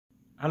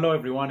Hello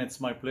everyone,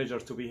 it's my pleasure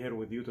to be here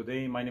with you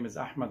today. My name is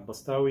Ahmed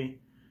Bastawy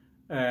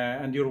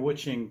and you're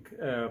watching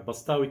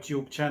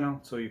BastawyTube channel,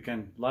 so you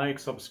can like,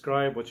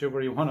 subscribe,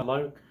 whichever you want to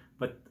like,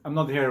 but I'm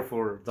not here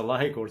for the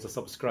like or the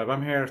subscribe.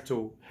 I'm here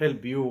to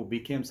help you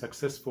become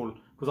successful,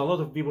 because a lot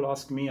of people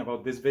ask me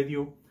about this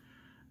video.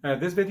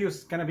 This video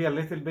is going to be a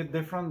little bit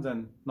different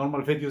than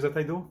normal videos that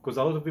I do, because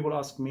a lot of people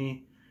ask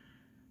me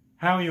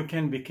how you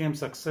can become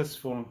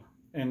successful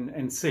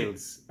in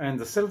sales. And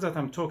the sales that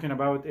I'm talking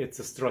about, it's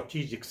a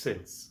strategic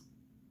sales,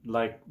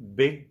 like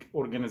big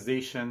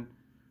organization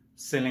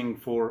selling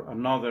for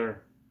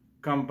another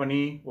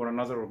company or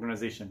another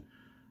organization.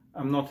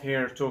 I'm not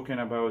here talking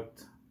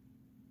about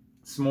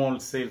small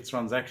sales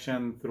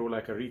transaction through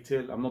like a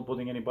retail. I'm not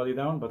putting anybody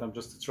down, but I'm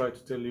just trying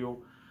to tell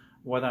you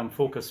what I'm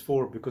focused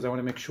for, because I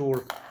want to make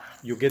sure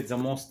you get the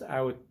most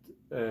out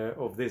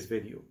of this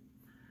video.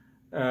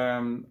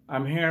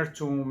 I'm here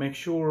to make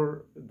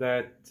sure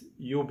that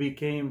you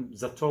became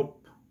the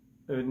top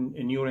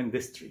in your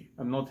industry.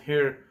 I'm not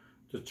here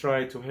to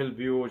try to help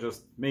you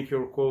just make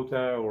your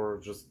quota or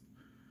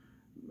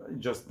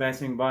just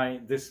passing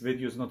by. This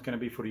video is not going to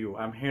be for you.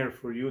 I'm here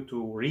for you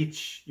to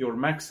reach your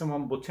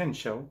maximum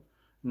potential,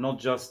 not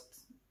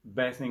just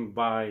passing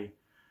by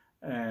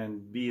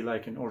and be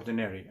like an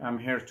ordinary. I'm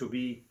here to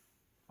be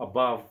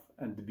above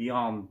and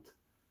beyond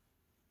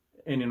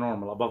any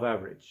normal, above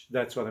average.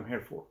 That's what I'm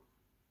here for.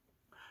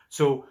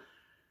 So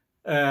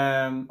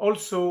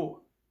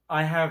also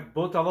I have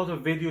bought a lot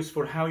of videos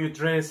for how you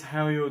dress,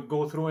 how you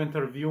go through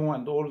interview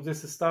and all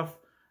this stuff.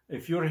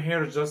 If you're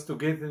here just to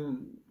get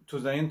into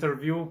the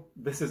interview,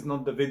 this is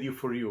not the video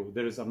for you.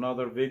 There is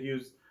another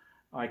videos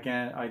I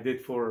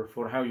did for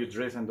how you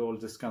dress and all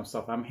this kind of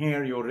stuff. I'm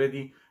here, you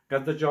already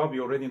got the job,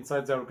 you're already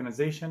inside the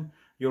organization,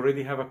 you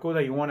already have a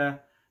quota, you want to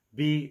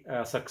be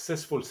a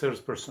successful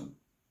salesperson.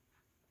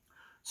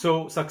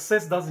 So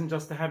success doesn't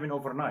just happen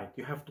overnight.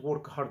 You have to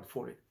work hard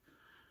for it.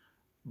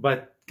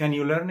 But can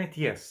you learn it?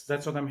 Yes,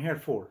 that's what I'm here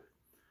for.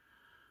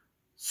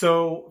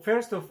 So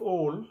first of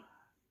all,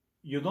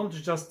 you don't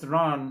just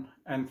run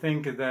and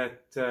think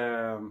that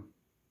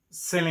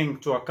selling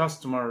to a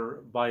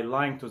customer by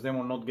lying to them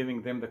or not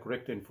giving them the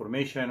correct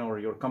information, or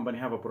your company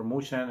have a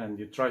promotion and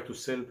you try to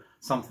sell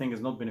something is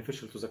not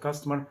beneficial to the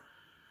customer.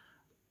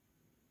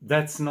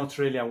 That's not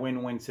really a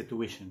win-win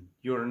situation.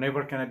 You're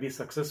never going to be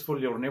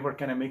successful. You're never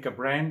going to make a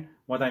brand.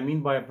 What I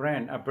mean by a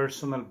brand, a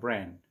personal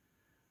brand.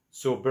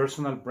 So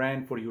personal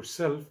brand for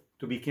yourself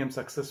to become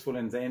successful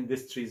in the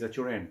industries that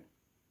you're in.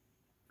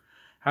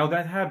 How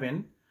that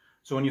happen?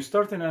 So when you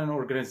start in an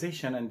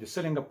organization and you're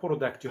selling a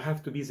product, you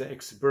have to be the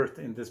expert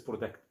in this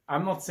product.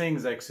 I'm not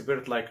saying the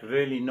expert like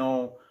really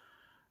know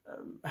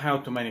how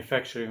to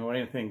manufacturing or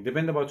anything.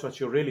 Depend about what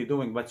you're really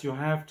doing, but you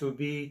have to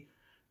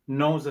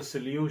know the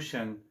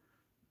solution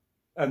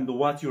and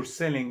what you're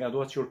selling and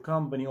what your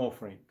company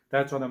offering.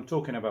 That's what I'm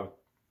talking about.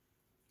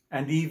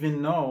 And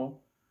even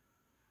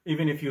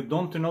if you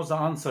don't know the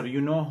answer, you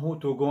know who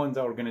to go in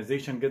the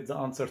organization, get the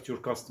answer to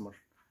your customer.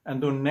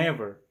 And don't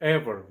never,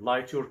 ever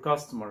lie to your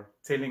customer,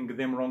 telling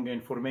them wrong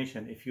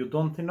information. If you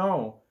don't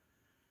know,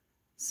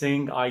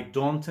 saying, I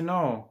don't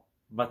know,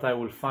 but I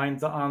will find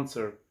the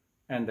answer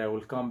and I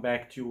will come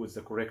back to you with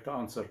the correct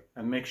answer.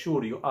 And make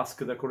sure you ask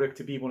the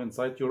correct people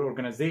inside your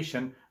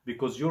organization,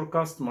 because your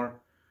customer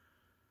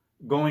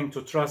going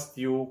to trust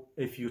you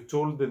if you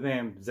told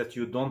them that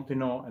you don't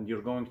know and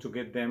you're going to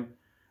get them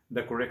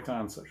the correct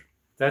answer.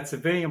 That's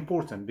very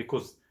important,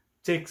 because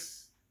it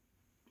takes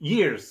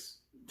years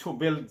to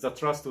build the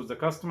trust with the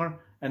customer,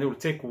 and it will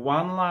take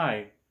one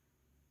lie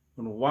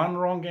and one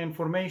wrong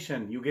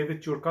information. You give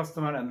it to your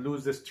customer and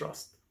lose this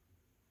trust.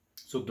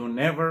 So don't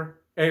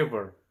never,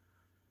 ever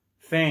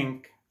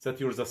think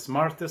that you're the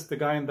smartest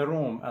guy in the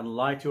room and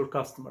lie to your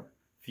customer.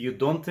 If you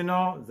don't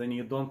know, then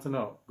you don't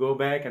know. Go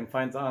back and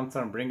find the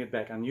answer and bring it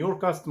back. And your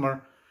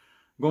customer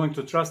going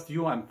to trust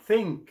you and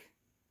think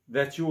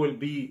that you will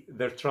be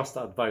their trust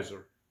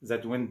advisor.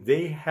 That when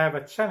they have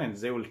a challenge,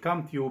 they will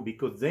come to you,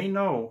 because they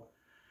know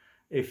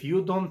if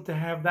you don't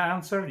have the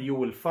answer, you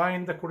will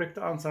find the correct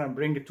answer and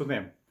bring it to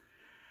them.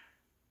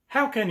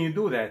 How can you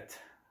do that?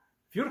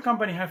 If your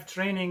company have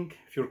training,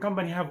 if your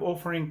company have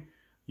offering,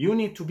 you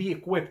need to be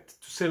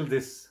equipped to sell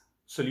this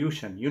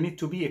solution. You need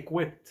to be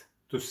equipped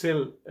to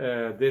sell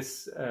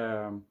this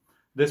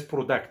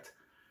product.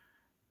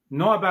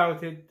 Know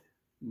about it.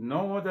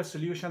 Know the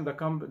solution that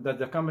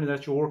the company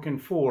that you're working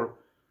for.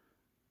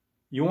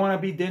 You want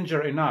to be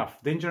danger enough,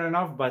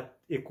 but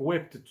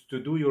equipped to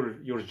do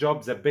your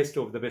job the best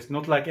of the best,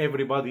 not like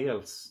everybody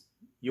else.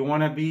 You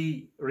want to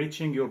be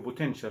reaching your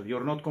potential.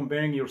 You're not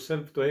comparing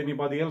yourself to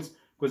anybody else,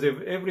 because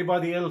if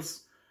everybody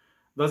else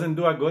doesn't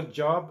do a good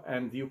job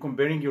and you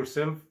comparing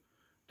yourself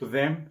to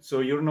them,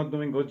 so you're not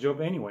doing a good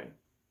job anyway.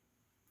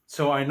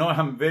 So I know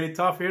I'm very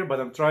tough here, but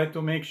I'm trying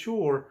to make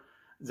sure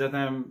that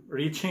I'm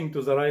reaching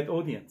to the right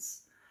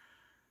audience.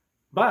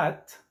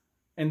 But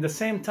in the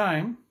same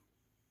time,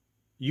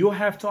 you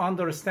have to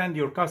understand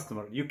your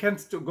customer. You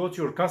can't go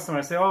to your customer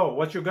and say, oh,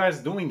 what you guys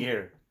doing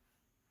here?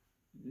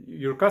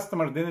 Your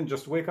customer didn't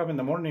just wake up in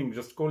the morning,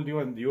 just called you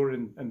and you're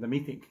in the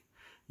meeting.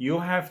 You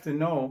have to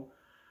know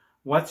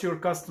what's your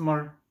customer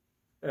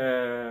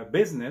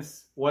business,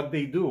 what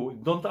they do.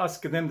 Don't ask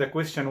them the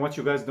question, what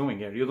you guys doing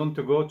here? You don't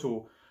go to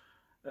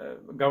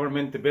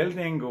government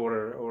building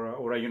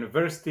or a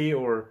university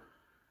or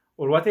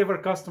whatever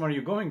customer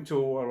you're going to,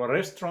 or a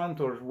restaurant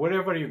or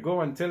wherever you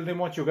go, and tell them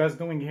what you guys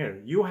doing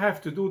here. You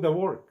have to do the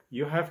work.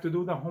 You have to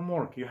do the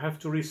homework. You have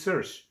to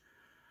research.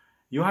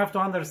 You have to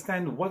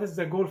understand what is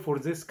the goal for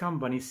this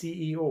company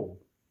CEO.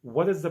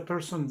 What is the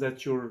person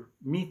that you're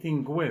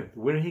meeting with?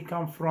 Where he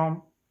come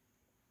from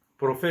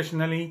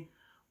professionally?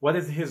 What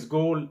is his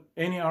goal?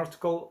 Any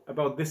article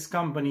about this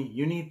company,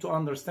 you need to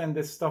understand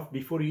this stuff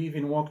before you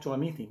even walk to a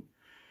meeting.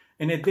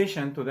 In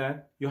addition to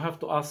that, you have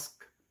to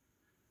ask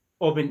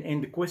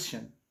open-ended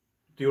question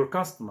to your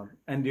customer,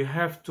 and you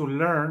have to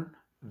learn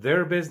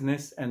their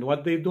business and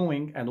what they're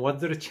doing and what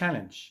their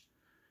challenge.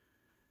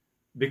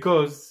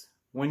 Because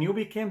when you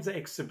become the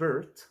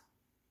expert,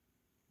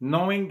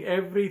 knowing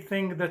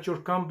everything that your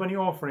company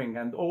offering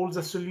and all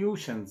the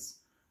solutions,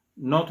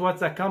 not what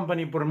the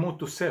company promote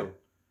to sell.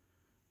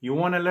 You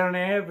want to learn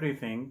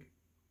everything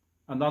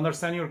and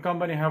understand your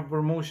company have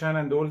promotion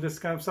and all this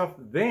kind of stuff.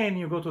 Then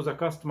you go to the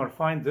customer,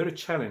 find their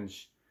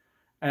challenge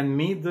and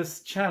meet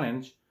this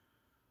challenge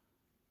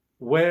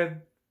with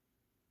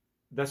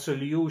the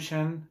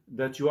solution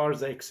that you are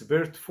the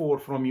expert for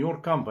from your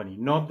company,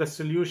 not the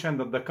solution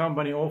that the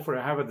company offer.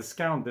 I have a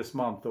discount this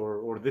month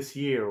or this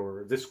year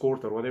or this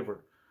quarter,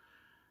 whatever.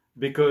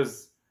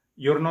 Because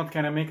you're not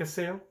going to make a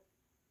sale.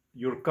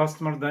 Your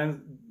customer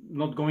then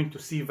not going to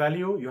see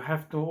value. You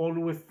have to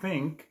always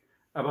think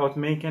about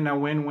making a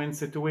win-win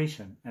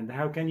situation. And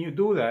how can you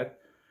do that?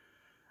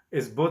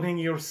 Is putting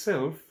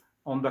yourself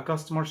on the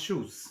customer's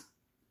shoes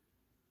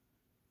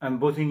and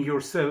putting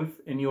yourself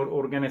in your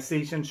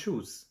organization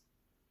shoes.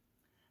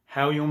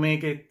 How you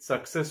make it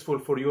successful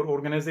for your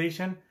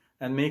organization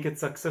and make it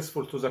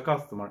successful to the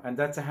customer. And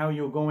that's how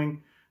you're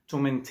going to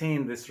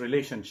maintain this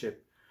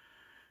relationship.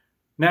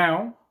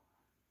 Now,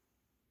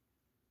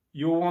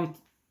 you want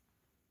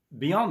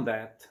beyond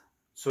that.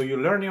 So you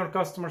learn your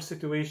customer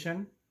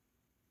situation.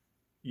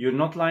 You're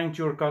not lying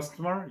to your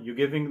customer. You're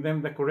giving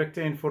them the correct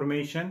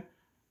information.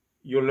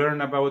 You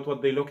learn about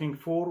what they're looking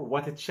for,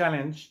 what a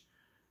challenge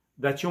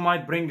that you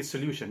might bring a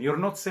solution. You're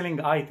not selling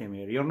item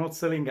here. You're not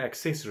selling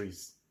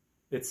accessories.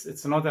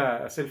 It's not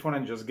a cell phone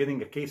and just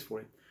getting a case for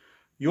it.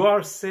 You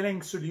are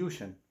selling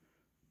solution.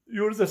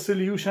 You're the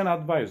solution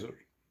advisor.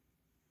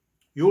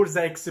 You're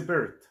the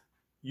expert.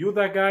 You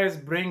the guys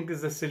bring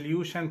the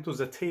solution to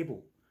the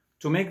table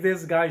to make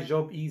this guy's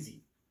job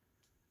easy.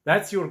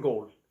 That's your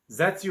goal.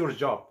 That's your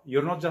job.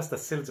 You're not just a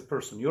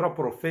salesperson. You're a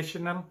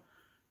professional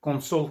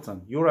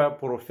consultant. You're a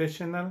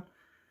professional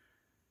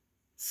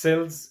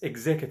sales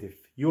executive.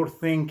 You're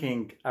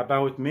thinking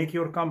about making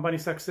your company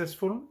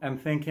successful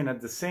and thinking at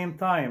the same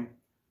time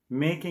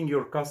making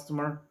your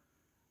customer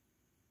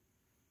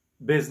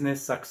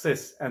business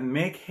success and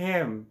make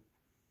him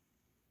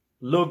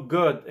look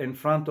good in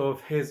front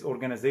of his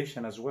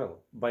organization as well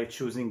by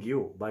choosing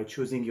you, by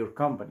choosing your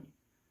company.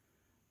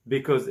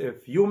 Because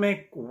if you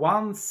make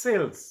one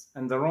sales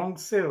and the wrong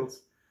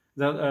sales,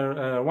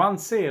 one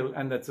sale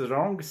and that's the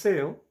wrong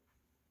sale,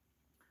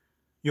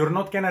 you're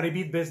not gonna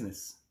repeat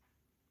business.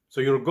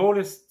 So your goal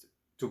is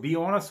to be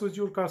honest with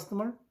your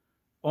customer,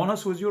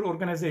 honest with your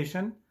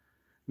organization,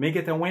 make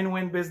it a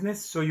win-win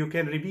business so you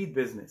can repeat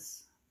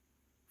business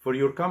for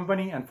your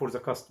company and for the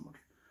customer.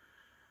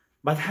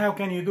 But how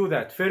can you do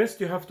that?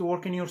 First, you have to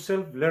work in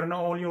yourself, learn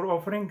all your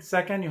offerings.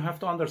 Second, you have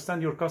to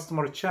understand your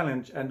customer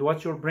challenge and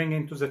what you're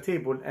bringing to the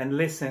table and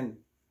listen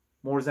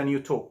more than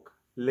you talk.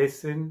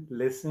 Listen,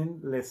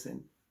 listen,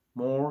 listen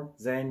more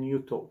than you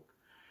talk.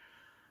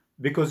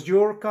 Because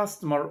your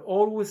customer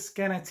always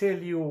gonna tell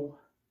you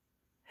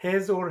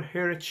his or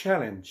her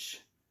challenge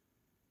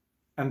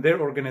and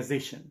their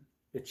organization,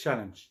 a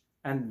challenge.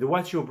 And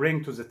what you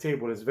bring to the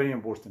table is very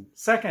important.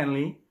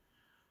 Secondly,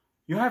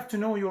 you have to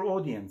know your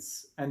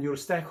audience and your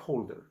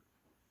stakeholder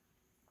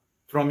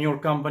from your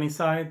company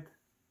side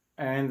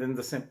and in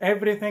the same.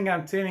 Everything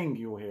I'm telling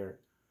you here,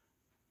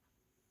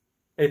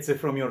 it's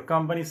from your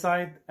company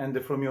side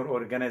and from your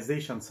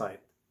organization side,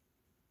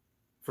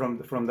 from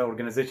the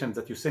organization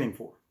that you're sitting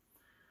for.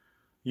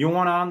 You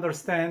want to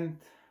understand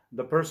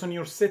the person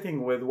you're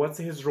sitting with, what's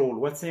his role,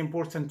 what's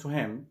important to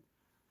him,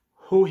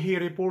 who he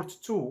reports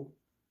to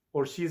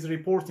or she's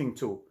reporting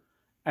to,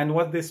 and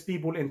what these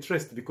people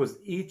interest, because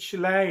each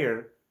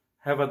layer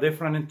have a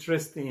different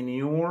interest in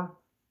your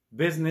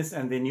business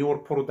and in your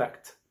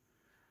product.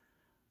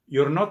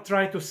 You're not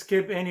trying to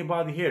skip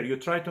anybody here. You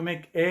try to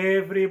make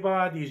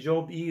everybody's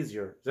job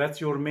easier.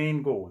 That's your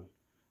main goal.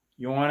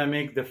 You want to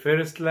make the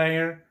first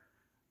layer,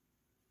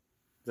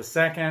 the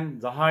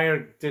second, the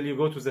higher, till you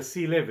go to the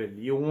C level.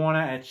 You want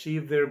to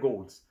achieve their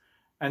goals.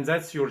 And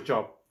that's your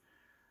job.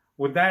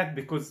 With that,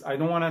 because I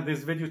don't want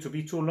this video to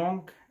be too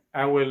long,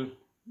 I will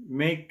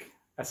make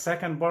a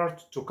second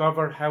part to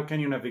cover how can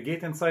you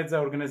navigate inside the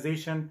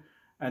organization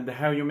and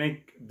how you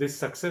make this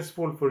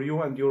successful for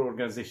you and your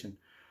organization.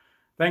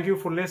 Thank you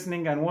for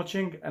listening and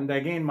watching. And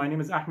again, my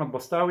name is Ahmed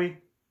Bastawy.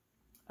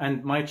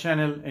 and my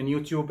channel in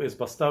YouTube is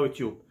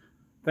BastawyTube.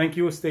 Thank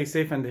you. Stay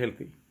safe and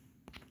healthy.